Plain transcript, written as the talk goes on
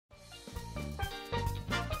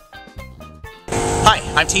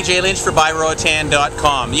I'm TJ Lynch for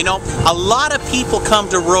Roatan.com. You know, a lot of people come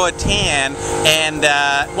to Roatan and,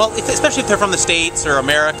 well, especially if they're from the States or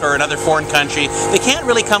America or another foreign country, they can't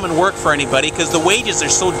really come and work for anybody because the wages are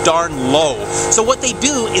so darn low. So what they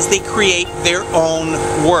do is they create their own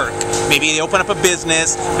work. Maybe they open up a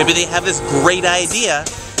business, maybe they have this great idea,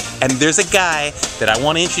 and there's a guy that I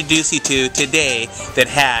want to introduce you to today that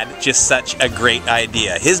had just such a great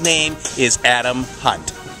idea. His name is Adam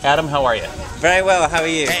Hunt. Adam, how are you? Very well, how are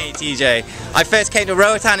you? Hey TJ. I first came to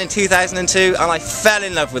Roatan in 2002 and I fell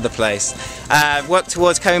in love with the place. Worked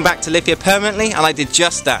towards coming back to live here permanently, and I did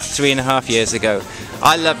just that 3.5 years ago.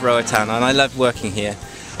 I love Roatan and I love working here.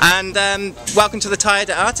 And welcome to the Tire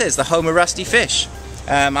de Artes, the home of rusty fish.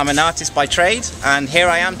 I'm an artist by trade, and here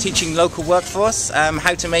I am teaching local workforce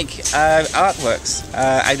how to make artworks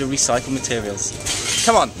out of recycled materials.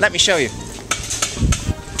 Come on, let me show you.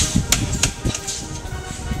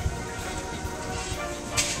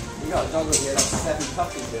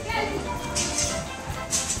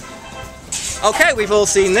 Okay, we've all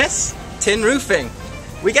seen this. Tin roofing.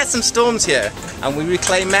 We get some storms here and we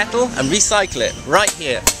reclaim metal and recycle it right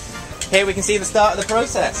here. Here we can see the start of the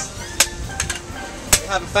process. We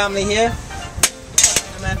have a family here,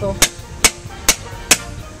 cutting the metal.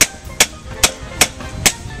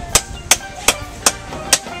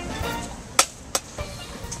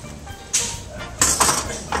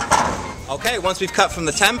 Okay, once we've cut from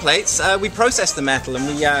the templates, we process the metal and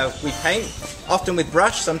we paint, often with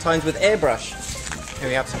brush, sometimes with airbrush. Here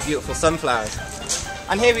we have some beautiful sunflowers.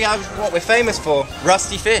 And here we have what we're famous for,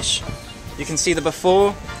 rusty fish. You can see the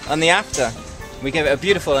before and the after. We give it a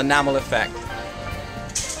beautiful enamel effect.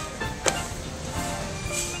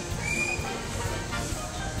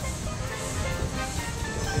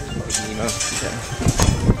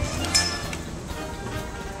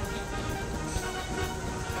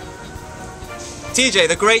 TJ,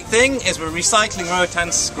 the great thing is we're recycling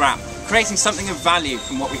Roatan's scrap, creating something of value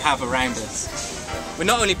from what we have around us. We're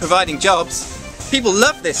not only providing jobs, people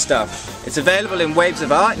love this stuff. It's available in Waves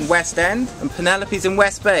of Art in West End and Penelope's in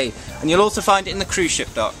West Bay, and you'll also find it in the cruise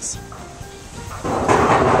ship docks.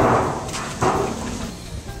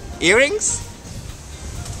 Earrings?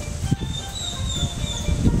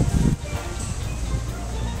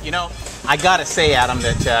 You know, I gotta say, Adam,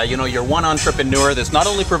 that you know, you're one entrepreneur that's not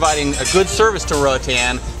only providing a good service to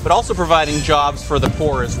Roatan, but also providing jobs for the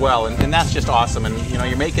poor as well, and that's just awesome. And you know,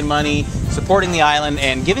 you're making money, supporting the island,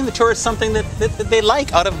 and giving the tourists something that they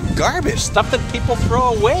like out of garbage, stuff that people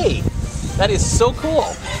throw away. That is so cool.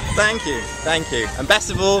 Thank you, and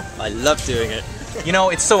best of all, I love doing it. You know,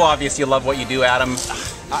 it's so obvious you love what you do, Adam.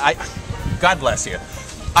 God bless you.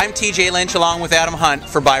 I'm TJ Lynch along with Adam Hunt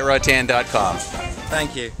for Roatan.com.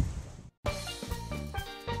 Thank you.